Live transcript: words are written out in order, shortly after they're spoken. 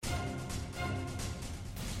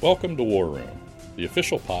Welcome to War Room, the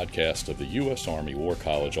official podcast of the U.S. Army War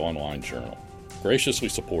College online journal, graciously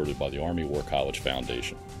supported by the Army War College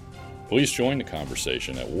Foundation. Please join the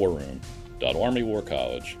conversation at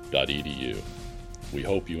warroom.armywarcollege.edu. We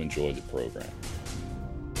hope you enjoy the program.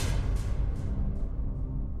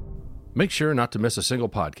 Make sure not to miss a single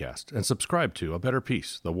podcast and subscribe to A Better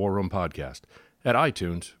Peace, the War Room podcast, at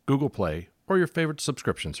iTunes, Google Play, or your favorite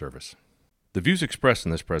subscription service. The views expressed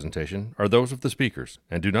in this presentation are those of the speakers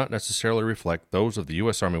and do not necessarily reflect those of the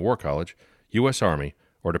U.S. Army War College, U.S. Army,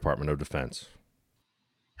 or Department of Defense.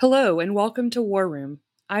 Hello and welcome to War Room.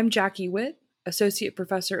 I'm Jackie Witt, Associate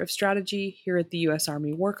Professor of Strategy here at the U.S.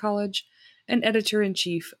 Army War College and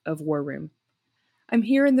Editor-in-Chief of War Room. I'm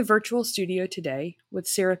here in the virtual studio today with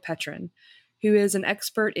Sarah Petrin, who is an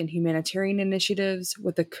expert in humanitarian initiatives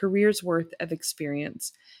with a career's worth of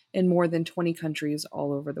experience in more than 20 countries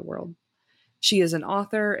all over the world. She is an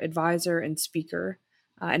author, advisor, and speaker,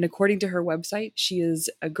 and according to her website, she is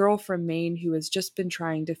a girl from Maine who has just been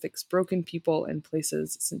trying to fix broken people and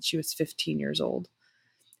places since she was 15 years old.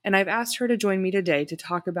 And I've asked her to join me today to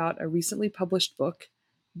talk about a recently published book,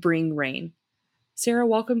 Bring Rain. Sarah,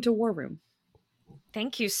 welcome to War Room.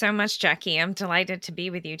 Thank you so much, Jackie. I'm delighted to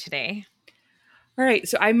be with you today. All right,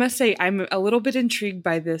 so I must say I'm a little bit intrigued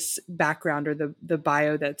by this background or the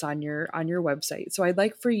bio that's on your website. So I'd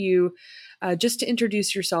like for you just to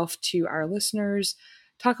introduce yourself to our listeners,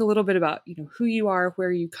 talk a little bit about who you are,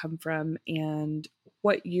 where you come from, and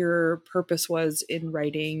what your purpose was in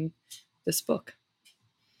writing this book.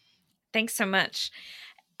 Thanks so much.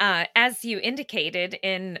 As you indicated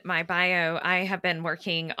in my bio, I have been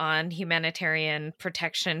working on humanitarian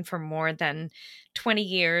protection for more than 20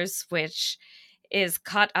 years, which is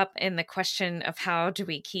caught up in the question of how do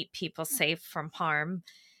we keep people safe from harm.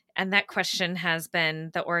 And that question has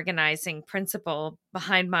been the organizing principle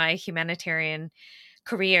behind my humanitarian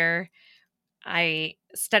career. I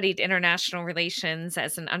studied international relations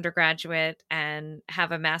as an undergraduate and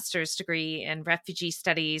have a master's degree in refugee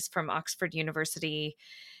studies from Oxford University.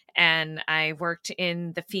 And I worked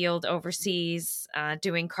in the field overseas,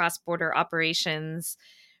 doing cross-border operations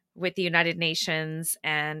with the United Nations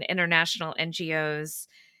and international NGOs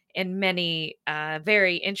in many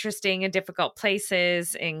very interesting and difficult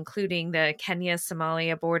places, including the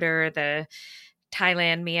Kenya-Somalia border, the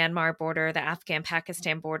Thailand-Myanmar border, the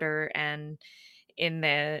Afghan-Pakistan border, and in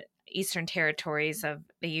the Eastern Territories of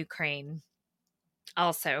the Ukraine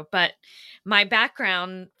also. But my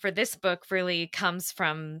background for this book really comes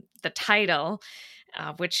from the title,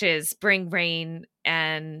 which is Bring Rain.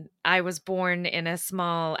 And I was born in a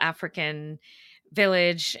small African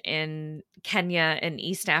village in Kenya in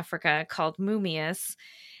East Africa called Mumias.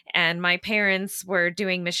 And my parents were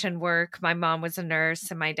doing mission work. My mom was a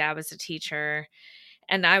nurse and my dad was a teacher.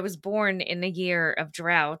 And I was born in a year of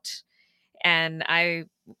drought. And I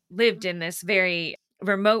lived in this very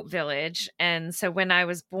remote village. And so when I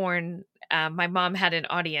was born, my mom had an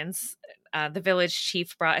audience. The village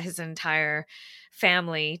chief brought his entire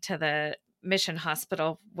family to the mission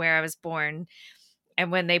hospital where I was born.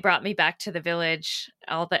 And when they brought me back to the village,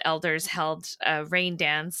 all the elders held a rain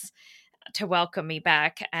dance to welcome me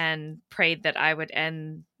back and prayed that I would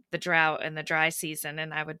end the drought and the dry season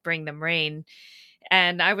and I would bring them rain.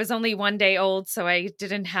 And I was only 1 day old, so I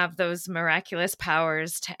didn't have those miraculous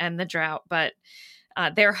powers to end the drought. But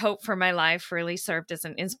their hope for my life really served as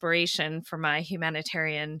an inspiration for my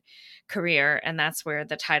humanitarian career. And that's where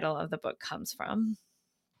the title of the book comes from.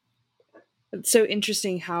 It's so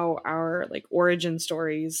interesting how our origin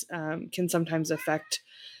stories can sometimes affect,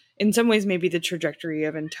 in some ways, maybe the trajectory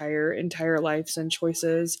of entire lives and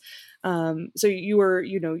choices. So you were,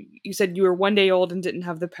 you said you were 1 day old and didn't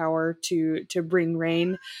have the power to bring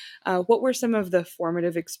rain. What were some of the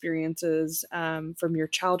formative experiences from your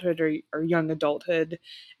childhood or young adulthood,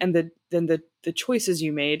 and the choices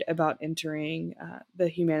you made about entering the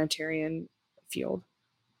humanitarian field?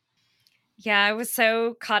 Yeah, I was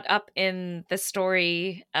so caught up in the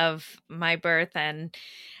story of my birth, and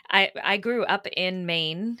I grew up in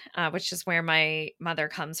Maine, which is where my mother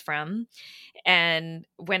comes from. And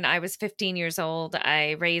when I was 15 years old,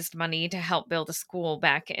 I raised money to help build a school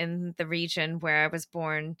back in the region where I was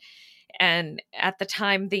born. And at the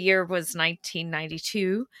time, the year was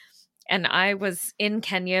 1992. And I was in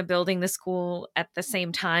Kenya building the school at the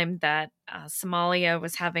same time that Somalia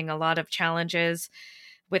was having a lot of challenges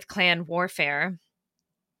with clan warfare.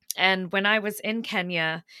 And when I was in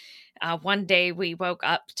Kenya, one day we woke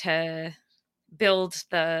up to build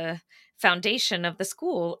the foundation of the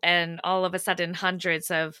school, and all of a sudden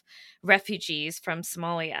hundreds of refugees from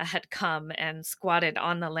Somalia had come and squatted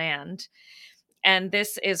on the land. And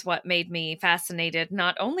this is what made me fascinated,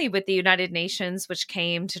 not only with the United Nations, which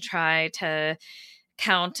came to try to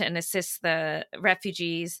count and assist the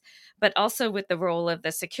refugees, but also with the role of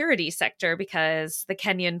the security sector, because the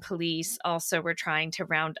Kenyan police also were trying to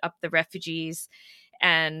round up the refugees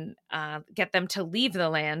and get them to leave the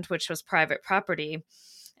land, which was private property.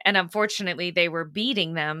 And unfortunately, they were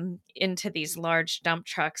beating them into these large dump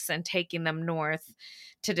trucks and taking them north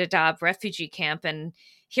to Dadaab refugee camp. And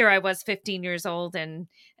here I was 15 years old, and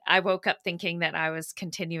I woke up thinking that I was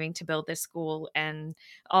continuing to build this school. And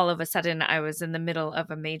all of a sudden, I was in the middle of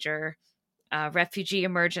a major refugee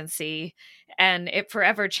emergency. And it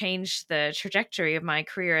forever changed the trajectory of my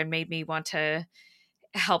career and made me want to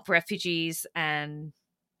help refugees and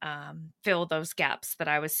fill those gaps that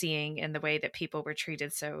I was seeing in the way that people were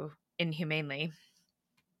treated so inhumanely.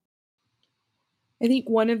 I think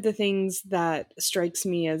one of the things that strikes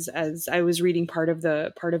me as I was reading part of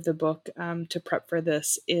the book to prep for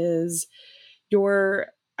this is your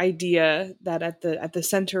idea that at the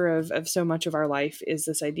center of so much of our life is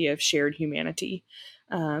this idea of shared humanity.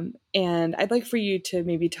 And I'd like for you to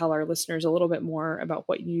maybe tell our listeners a little bit more about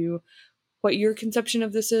what your conception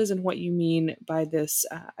of this is and what you mean by this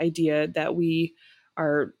idea that we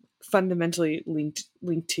are fundamentally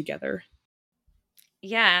linked together.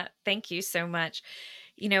 Yeah, thank you so much.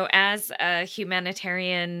 You know, as a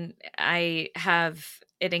humanitarian, I have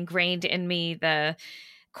it ingrained in me the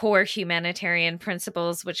core humanitarian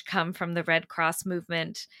principles which come from the Red Cross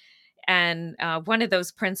movement. And one of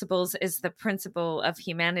those principles is the principle of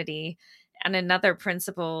humanity. And another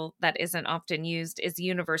principle that isn't often used is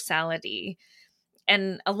universality.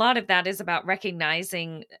 And a lot of that is about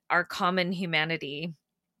recognizing our common humanity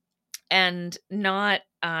and not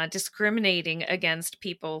discriminating against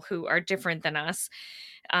people who are different than us.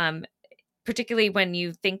 Particularly when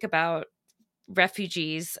you think about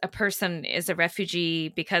refugees, a person is a refugee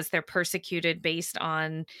because they're persecuted based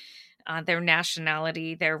on their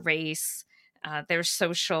nationality, their race, their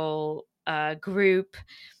social group,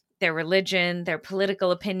 their religion, their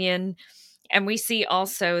political opinion. And we see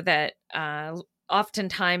also that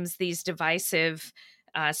oftentimes these divisive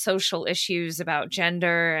social issues about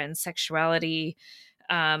gender and sexuality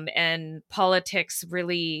and politics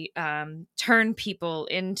really turn people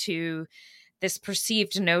into this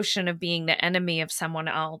perceived notion of being the enemy of someone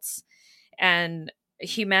else. And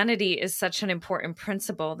humanity is such an important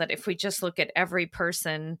principle that if we just look at every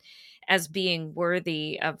person as being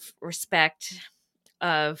worthy of respect,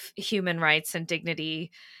 of human rights and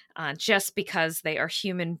dignity, just because they are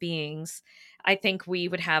human beings, I think we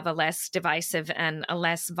would have a less divisive and a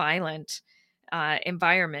less violent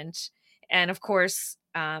environment. And of course,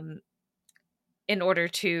 in order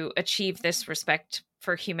to achieve this respect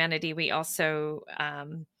for humanity, we also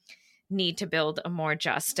need to build a more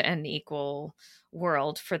just and equal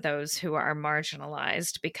world for those who are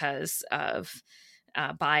marginalized because of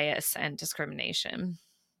bias and discrimination.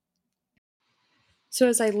 So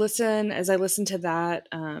as I listen to that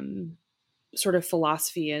sort of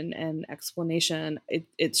philosophy and explanation,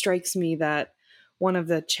 it strikes me that one of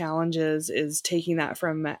the challenges is taking that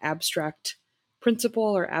from an abstract principle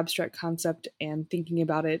or abstract concept and thinking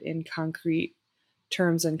about it in concrete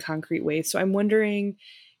terms and concrete ways. So I'm wondering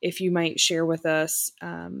if you might share with us,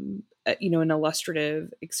 an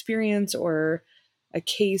illustrative experience or a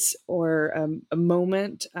case or a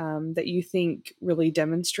moment that you think really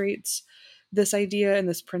demonstrates this idea and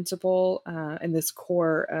this principle and this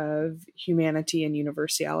core of humanity and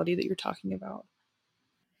universality that you're talking about.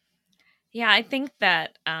 Yeah, I think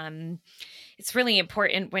that it's really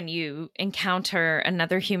important when you encounter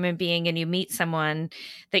another human being and you meet someone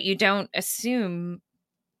that you don't assume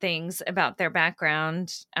things about their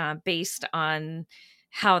background based on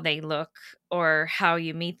how they look or how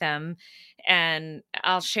you meet them. And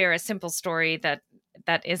I'll share a simple story that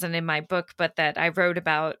isn't in my book, but that I wrote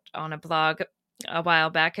about on a blog a while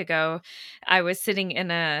back ago. I was sitting in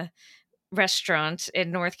a restaurant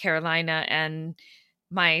in North Carolina, and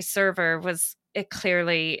my server was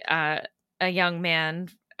clearly a young man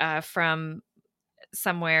from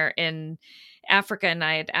somewhere in Africa, and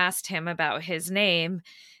I had asked him about his name,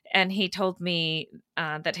 and he told me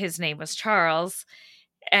that his name was Charles.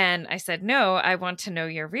 And I said, "No, I want to know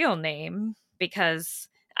your real name," because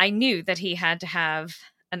I knew that he had to have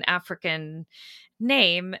an African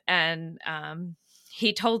name. And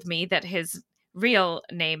he told me that his real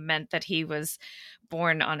name meant that he was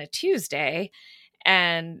born on a Tuesday.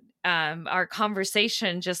 And our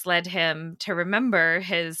conversation just led him to remember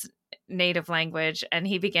his native language. And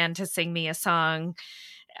he began to sing me a song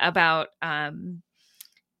about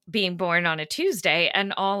being born on a Tuesday,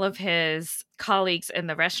 and all of his colleagues in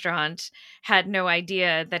the restaurant had no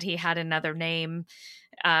idea that he had another name,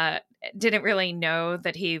 didn't really know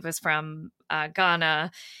that he was from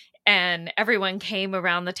Ghana. And everyone came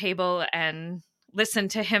around the table and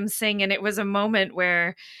listened to him sing. And it was a moment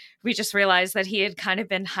where we just realized that he had kind of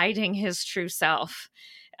been hiding his true self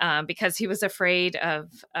because he was afraid of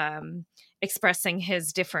expressing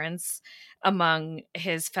his difference among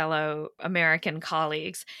his fellow American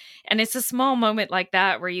colleagues. And it's a small moment like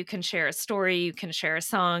that where you can share a story, you can share a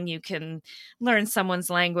song, you can learn someone's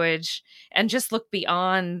language, and just look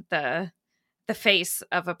beyond the face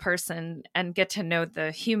of a person and get to know the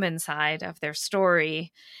human side of their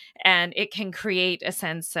story. And it can create a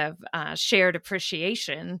sense of shared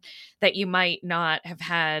appreciation that you might not have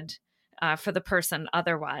had for the person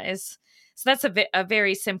otherwise. So that's a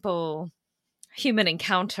very simple human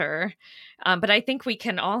encounter. But I think we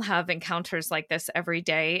can all have encounters like this every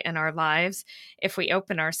day in our lives if we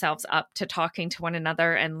open ourselves up to talking to one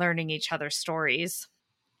another and learning each other's stories.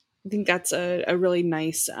 I think that's a really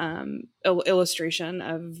nice illustration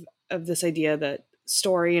of this idea that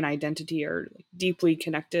story and identity are deeply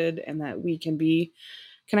connected and that we can be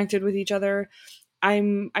connected with each other.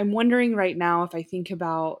 I'm wondering right now, if I think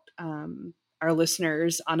about our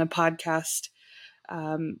listeners on a podcast,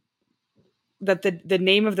 that the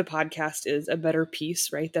name of the podcast is A Better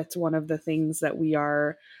Peace, right? That's one of the things that we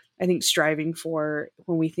are, I think, striving for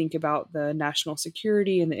when we think about the national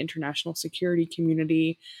security and the international security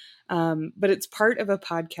community. But it's part of a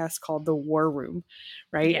podcast called The War Room,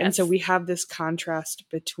 right? Yes. And so we have this contrast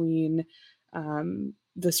between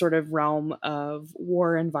the sort of realm of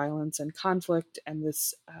war and violence and conflict and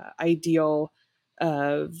this ideal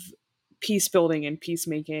of peace building and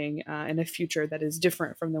peacemaking in a future that is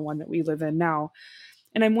different from the one that we live in now.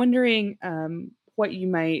 And I'm wondering what you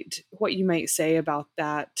might say about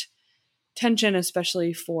that tension,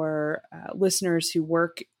 especially for listeners who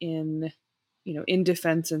work in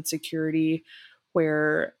defense and security,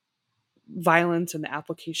 where violence and the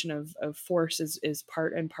application of force is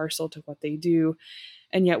part and parcel to what they do.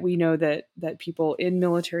 And yet we know that people in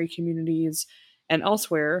military communities and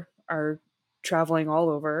elsewhere are traveling all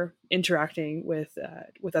over, interacting with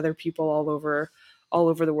other people all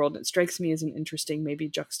over the world. And it strikes me as an interesting, maybe,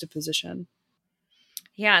 juxtaposition.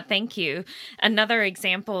 Yeah, thank you. Another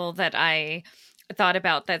example that I thought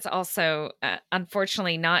about that's also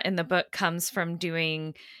unfortunately not in the book comes from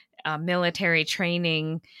doing military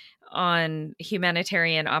training on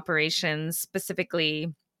humanitarian operations,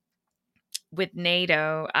 specifically with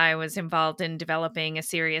NATO. I was involved in developing a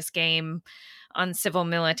serious game on civil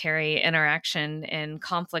military interaction in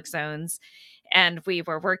conflict zones. And we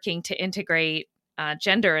were working to integrate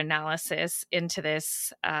gender analysis into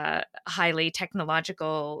this highly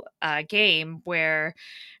technological game where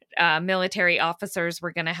military officers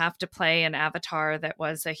were going to have to play an avatar that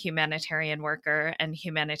was a humanitarian worker, and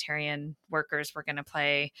humanitarian workers were going to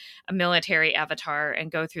play a military avatar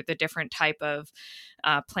and go through the different type of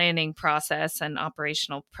planning process and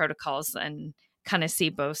operational protocols and kind of see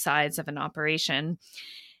both sides of an operation.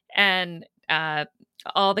 And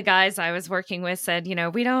all the guys I was working with said,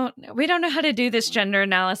 we don't know how to do this gender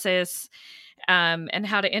analysis and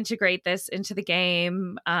how to integrate this into the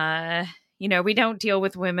game. We don't deal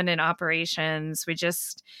with women in operations. We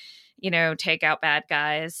just, take out bad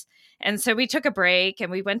guys. And so we took a break and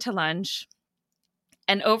we went to lunch.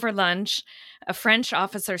 And over lunch, a French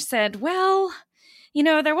officer said, well,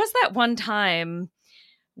 there was that one time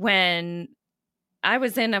when I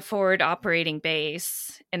was in a forward operating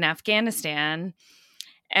base in Afghanistan,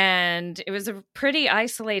 and it was a pretty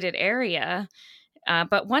isolated area.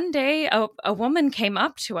 But one day a woman came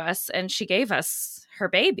up to us and she gave us her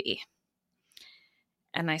baby.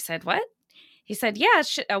 And I said, what? He said, yeah,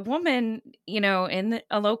 a woman, in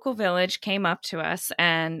a local village came up to us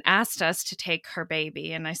and asked us to take her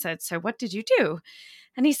baby. And I said, so what did you do?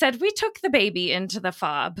 And he said, we took the baby into the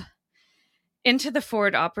FOB, into the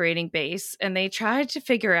forward operating base, and they tried to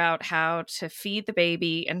figure out how to feed the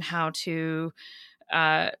baby and how to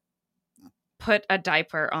put a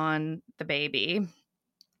diaper on the baby.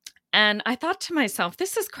 And I thought to myself,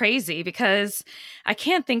 this is crazy, because I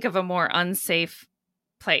can't think of a more unsafe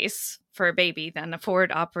place for a baby than a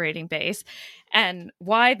forward operating base. And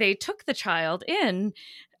why they took the child in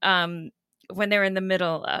when they're in the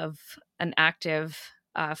middle of an active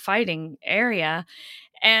fighting area.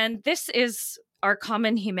 And this is our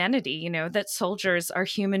common humanity, that soldiers are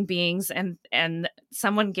human beings, and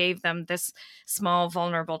someone gave them this small,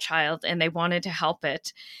 vulnerable child and they wanted to help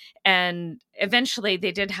it. And eventually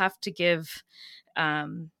they did have to give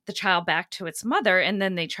the child back to its mother, and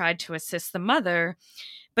then they tried to assist the mother.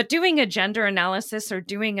 But doing a gender analysis or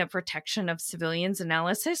doing a protection of civilians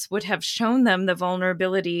analysis would have shown them the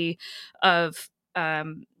vulnerability of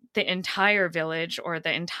the entire village or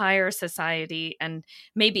the entire society, and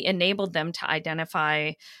maybe enabled them to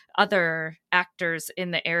identify other actors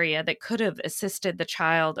in the area that could have assisted the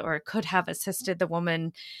child or could have assisted the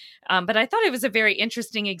woman. But I thought it was a very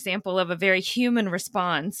interesting example of a very human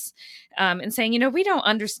response, and saying, we don't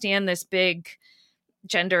understand this big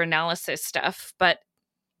gender analysis stuff, but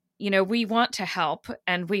we want to help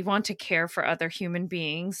and we want to care for other human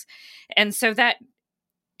beings. And so that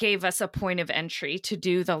gave us a point of entry to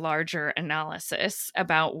do the larger analysis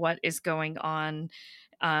about what is going on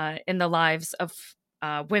in the lives of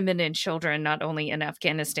women and children, not only in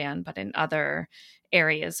Afghanistan, but in other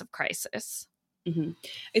areas of crisis. Mm-hmm.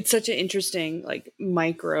 It's such an interesting,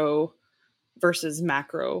 micro versus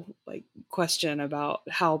macro, question about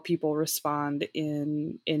how people respond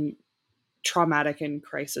in traumatic and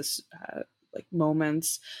crisis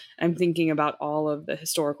moments. I'm thinking about all of the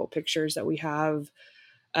historical pictures that we have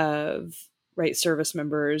of service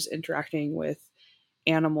members interacting with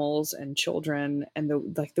animals and children, and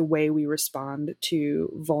the way we respond to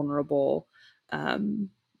vulnerable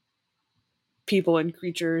people and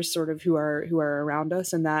creatures sort of who are around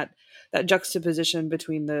us, and that juxtaposition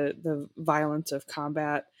between the violence of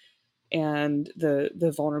combat and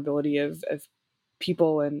the vulnerability of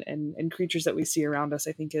people and creatures that we see around us,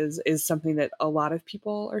 I think is something that a lot of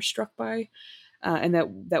people are struck by, and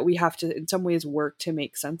that we have to in some ways work to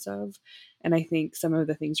make sense of. And I think some of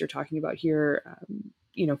the things you're talking about here,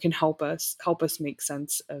 can help us make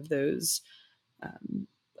sense of those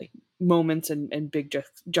moments and big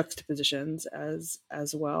juxtapositions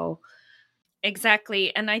as well.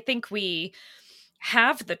 Exactly. And I think we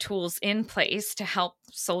have the tools in place to help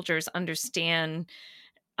soldiers understand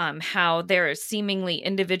how their seemingly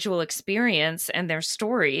individual experience and their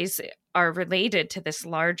stories are related to this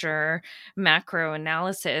larger macro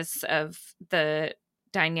analysis of the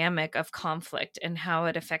dynamic of conflict and how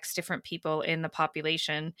it affects different people in the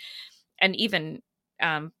population. And even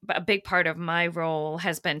a big part of my role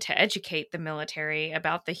has been to educate the military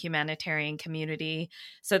about the humanitarian community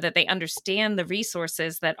so that they understand the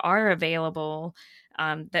resources that are available,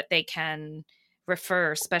 that they can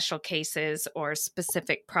refer special cases or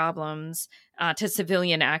specific problems to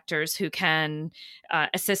civilian actors who can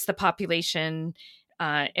assist the population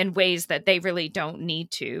in ways that they really don't need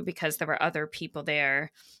to, because there were other people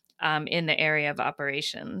there in the area of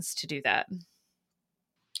operations to do that.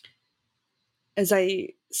 As I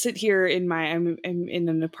sit here I'm in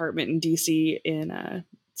an apartment in DC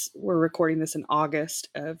we're recording this in August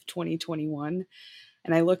of 2021,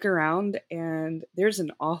 and I look around and there's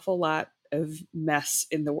an awful lot of mess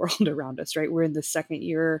in the world around us, right? We're in the second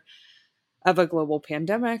year of a global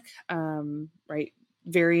pandemic, right?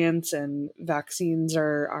 Variants and vaccines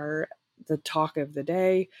are the talk of the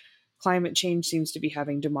day. Climate change seems to be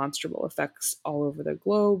having demonstrable effects all over the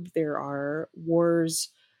globe. There are wars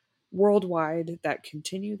worldwide that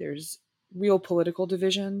continue. There's real political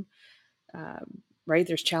division, right?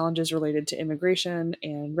 There's challenges related to immigration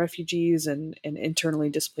and refugees and internally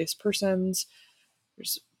displaced persons.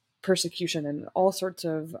 There's persecution in all sorts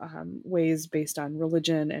of ways based on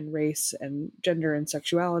religion and race and gender and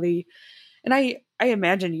sexuality. And I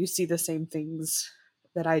imagine you see the same things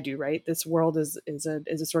that I do, right? This world is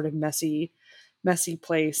a sort of messy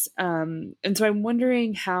place. And so I'm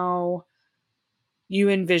wondering how you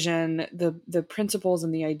envision the principles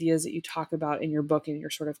and the ideas that you talk about in your book and your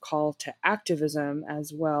sort of call to activism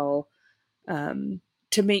as well,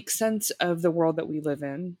 to make sense of the world that we live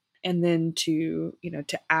in, and then to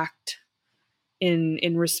act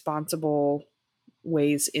in responsible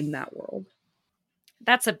ways in that world.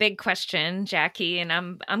 That's a big question, Jackie, and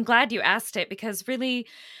I'm glad you asked it, because really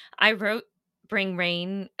I wrote Bring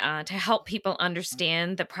Rain to help people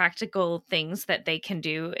understand the practical things that they can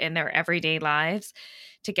do in their everyday lives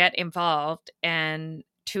to get involved and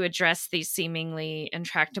to address these seemingly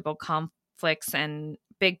intractable conflicts and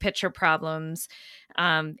big picture problems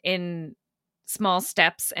in small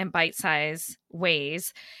steps and bite-sized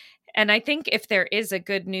ways. And I think if there is a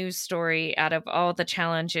good news story out of all the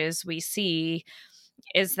challenges we see,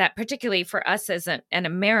 is that particularly for us as an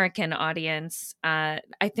American audience, I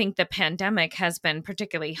think the pandemic has been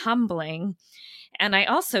particularly humbling. And I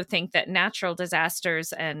also think that natural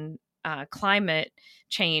disasters and climate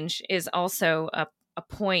change is also a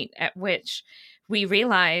point at which we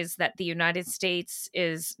realize that the United States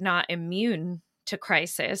is not immune to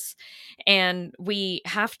crisis. And we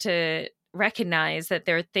have to recognize that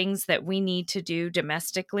there are things that we need to do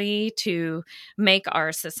domestically to make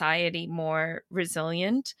our society more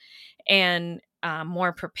resilient. And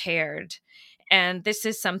more prepared. And this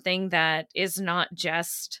is something that is not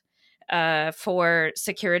just for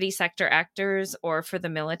security sector actors or for the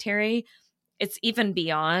military. It's even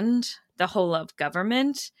beyond the whole of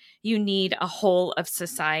government. You need a whole of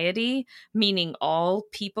society, meaning all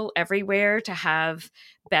people everywhere, to have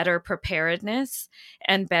better preparedness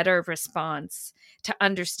and better response to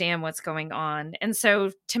understand what's going on. And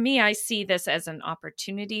so to me, I see this as an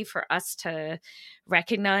opportunity for us to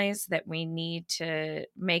recognize that we need to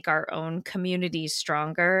make our own communities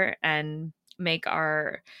stronger and make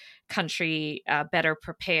our country better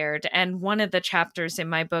prepared. And one of the chapters in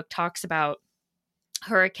my book talks about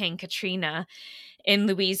Hurricane Katrina in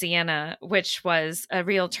Louisiana, which was a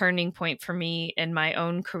real turning point for me in my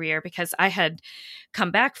own career, because I had come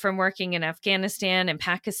back from working in Afghanistan and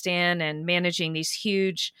Pakistan and managing these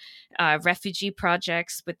huge refugee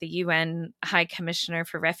projects with the UN High Commissioner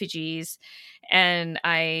for Refugees. And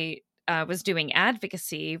I was doing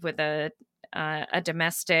advocacy with a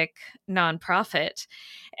domestic nonprofit.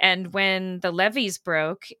 And when the levees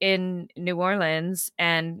broke in New Orleans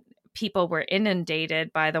and people were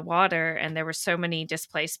inundated by the water and there were so many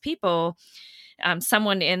displaced people,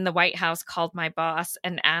 someone in the White House called my boss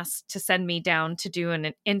and asked to send me down to do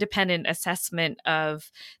an independent assessment of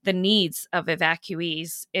the needs of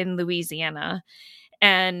evacuees in Louisiana.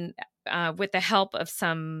 And with the help of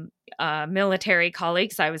some military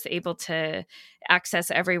colleagues, I was able to access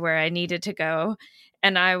everywhere I needed to go.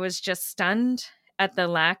 And I was just stunned at the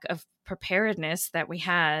lack of preparedness that we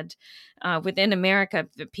had within America,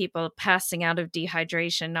 people passing out of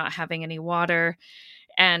dehydration, not having any water,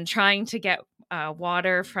 and trying to get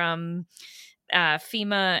water from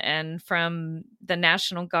FEMA and from the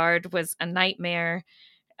National Guard was a nightmare.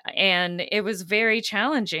 And it was very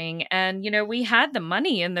challenging. And, we had the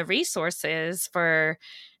money and the resources for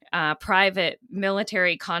private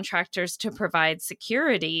military contractors to provide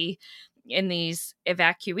security in these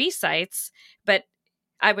evacuee sites. But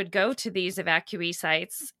I would go to these evacuee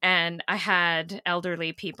sites and I had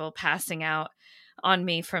elderly people passing out on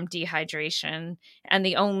me from dehydration. And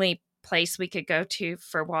the only place we could go to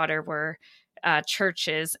for water were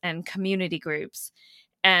churches and community groups.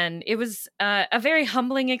 And it was a very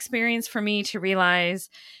humbling experience for me to realize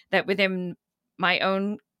that within my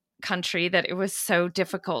own country that it was so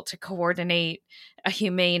difficult to coordinate a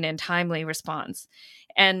humane and timely response.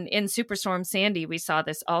 And in Superstorm Sandy, we saw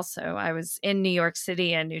this also. I was in New York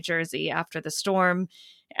City and New Jersey after the storm,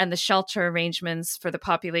 and the shelter arrangements for the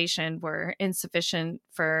population were insufficient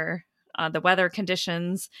for the weather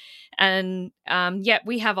conditions. And yet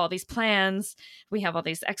we have all these plans, we have all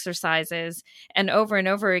these exercises, and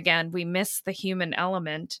over again, we miss the human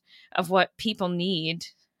element of what people need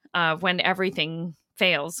when everything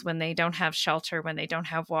fails, when they don't have shelter, when they don't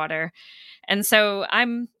have water. And so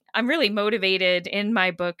I'm really motivated in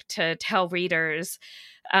my book to tell readers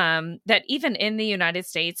that even in the United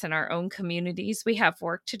States and our own communities, we have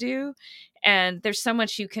work to do. And there's so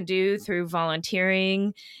much you can do through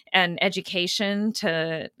volunteering and education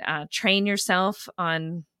to train yourself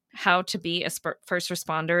on how to be a first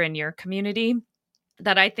responder in your community,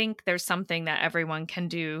 that I think there's something that everyone can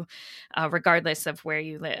do regardless of where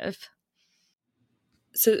you live.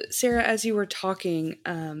 So, Sarah, as you were talking,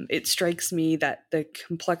 it strikes me that the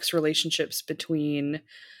complex relationships between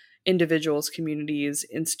individuals, communities,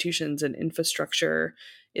 institutions, and infrastructure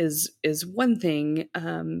is one thing.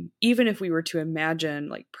 Even if we were to imagine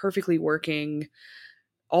like perfectly working,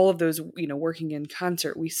 all of those, working in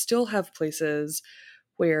concert, we still have places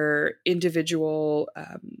where individual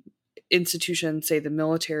institutions, say the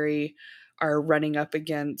military, are running up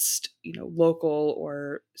against, local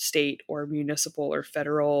or state or municipal or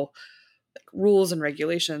federal rules and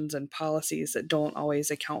regulations and policies that don't always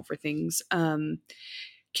account for things.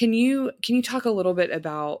 Can you talk a little bit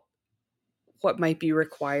about what might be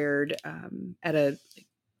required at a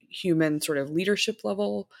human sort of leadership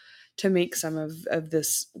level to make some of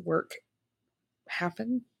this work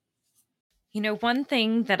happen? One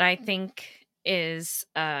thing that I think is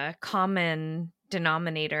a common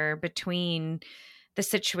denominator between the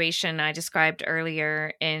situation I described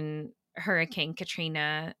earlier in Hurricane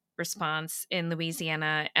Katrina response in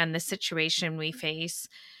Louisiana and the situation we face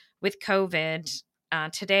with COVID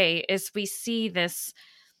today is we see this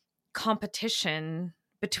competition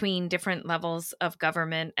between different levels of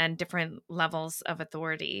government and different levels of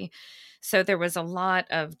authority. So there was a lot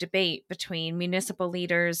of debate between municipal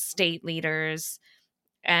leaders, state leaders,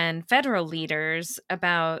 and federal leaders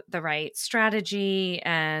about the right strategy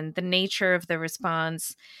and the nature of the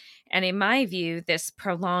response. And in my view, this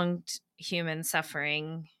prolonged human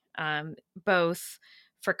suffering, both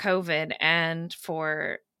for COVID and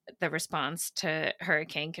for the response to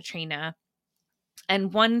Hurricane Katrina.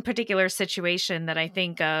 And one particular situation that I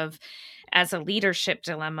think of as a leadership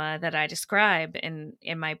dilemma that I describe in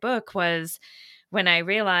my book was when I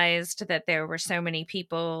realized that there were so many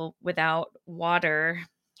people without water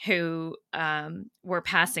who were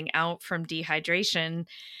passing out from dehydration.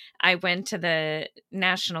 I went to the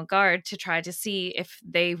National Guard to try to see if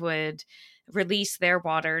they would release their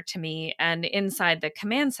water to me. And inside the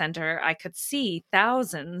command center, I could see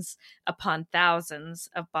thousands upon thousands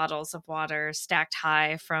of bottles of water stacked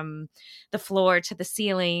high from the floor to the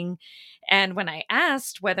ceiling. And when I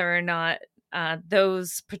asked whether or not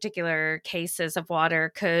those particular cases of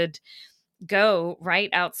water could go right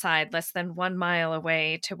outside, less than 1 mile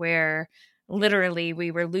away, to where literally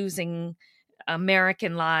we were losing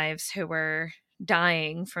American lives who were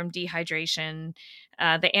dying from dehydration,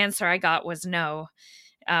 the answer I got was no.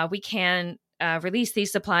 We can't release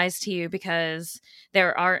these supplies to you because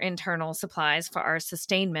there are internal supplies for our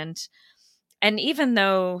sustainment. And even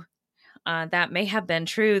though that may have been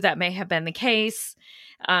true, that may have been the case,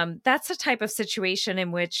 that's a type of situation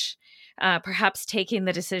in which perhaps taking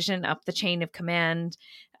the decision up the chain of command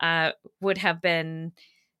would have been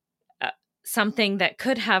something that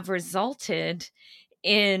could have resulted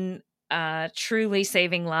in truly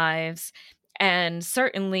saving lives. And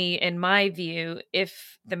certainly, in my view,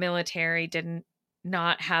 if the military didn't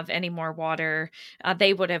not have any more water,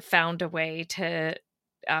 they would have found a way to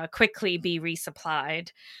quickly be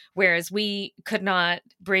resupplied, whereas we could not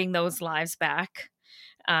bring those lives back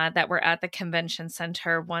that were at the convention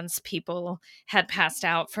center. Once people had passed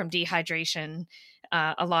out from dehydration,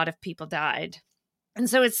 a lot of people died. And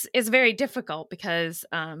so it's very difficult because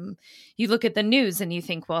you look at the news and you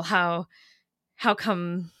think, well, how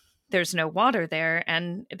come there's no water there?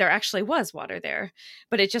 And there actually was water there,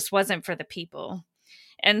 but it just wasn't for the people.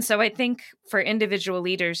 And so I think for individual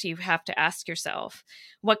leaders, you have to ask yourself,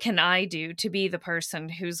 what can I do to be the person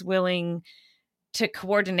who's willing to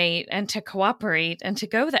coordinate and to cooperate and to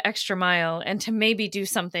go the extra mile and to maybe do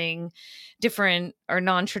something different or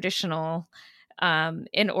non-traditional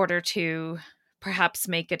in order to perhaps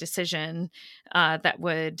make a decision that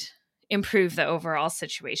would improve the overall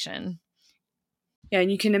situation. Yeah, and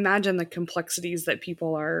you can imagine the complexities that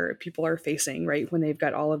people are facing, right, when they've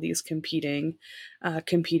got all of these competing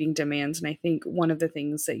demands. And I think one of the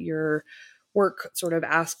things that your work sort of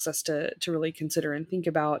asks us to really consider and think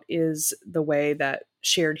about is the way that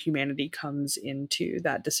shared humanity comes into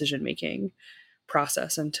that decision making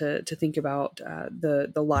process, and to think about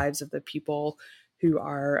the lives of the people who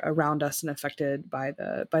are around us and affected by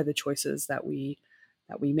the choices that we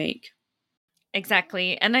make.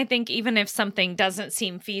 Exactly. And I think even if something doesn't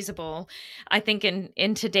seem feasible, I think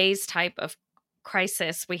in today's type of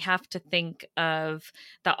crisis, we have to think of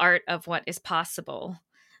the art of what is possible,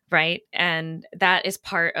 right? And that is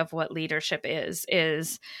part of what leadership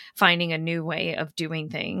is finding a new way of doing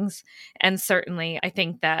things. And certainly, I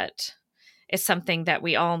think that is something that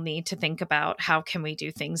we all need to think about. How can we do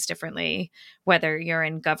things differently, whether you're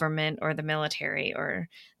in government or the military or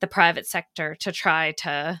the private sector, to try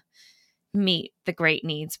to meet the great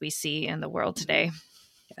needs we see in the world today.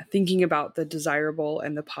 Yeah, thinking about the desirable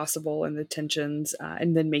and the possible and the tensions,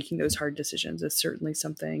 and then making those hard decisions is certainly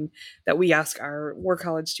something that we ask our War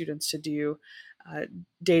College students to do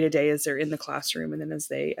day to day as they're in the classroom, and then as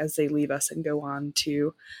they leave us and go on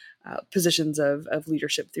to positions of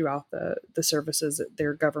leadership throughout the services,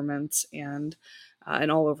 their governments, and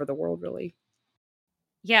all over the world, really.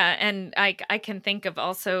 Yeah, and I can think of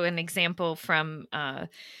also an example from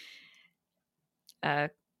a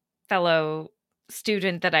fellow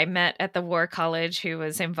student that I met at the War College who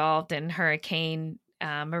was involved in Hurricane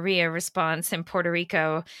Maria response in Puerto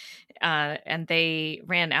Rico, and they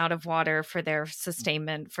ran out of water for their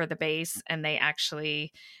sustainment for the base, and they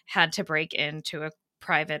actually had to break into a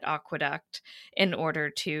private aqueduct in order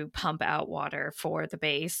to pump out water for the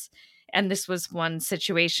base. And this was one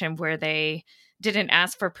situation where they didn't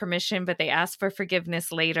ask for permission, but they asked for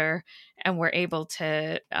forgiveness later and were able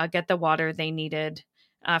to get the water they needed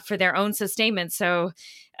for their own sustainment. So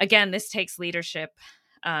again, this takes leadership.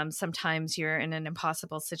 Sometimes you're in an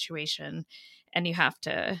impossible situation and you have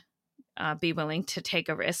to be willing to take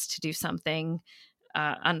a risk to do something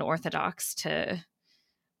unorthodox to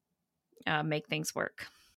make things work.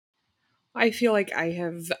 I feel like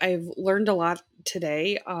I've learned a lot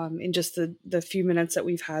today in just the few minutes that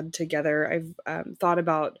we've had together. I've thought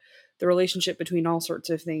about the relationship between all sorts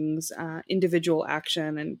of things, individual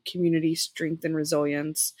action and community strength and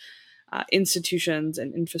resilience, institutions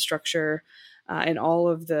and infrastructure, and all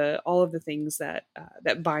of the things that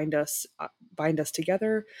bind us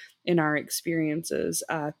together in our experiences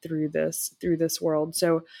through this world.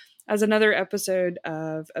 So, as another episode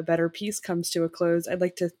of A Better Peace comes to a close, I'd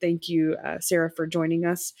like to thank you, Sarah, for joining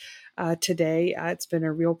us today. It's been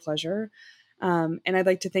a real pleasure. And I'd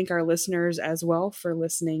like to thank our listeners as well for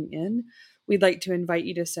listening in. We'd like to invite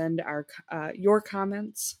you to send your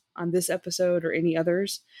comments on this episode or any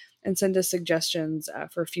others, and send us suggestions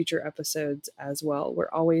for future episodes as well.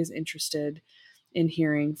 We're always interested in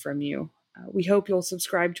hearing from you. We hope you'll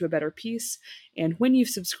subscribe to A Better Peace. And when you've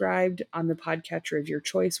subscribed on the podcatcher of your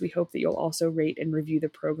choice, we hope that you'll also rate and review the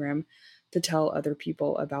program to tell other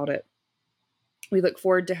people about it. We look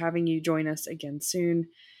forward to having you join us again soon.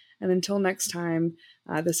 And until next time,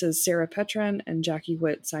 this is Sarah Petran and Jackie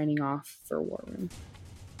Witt signing off for War Room.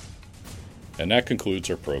 And that concludes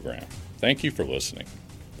our program. Thank you for listening.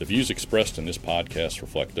 The views expressed in this podcast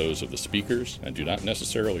reflect those of the speakers and do not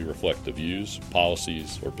necessarily reflect the views,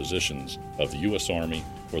 policies, or positions of the U.S. Army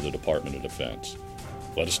or the Department of Defense.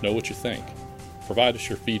 Let us know what you think. Provide us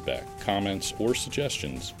your feedback, comments, or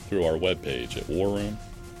suggestions through our webpage at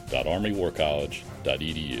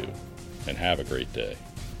warroom.armywarcollege.edu. And have a great day.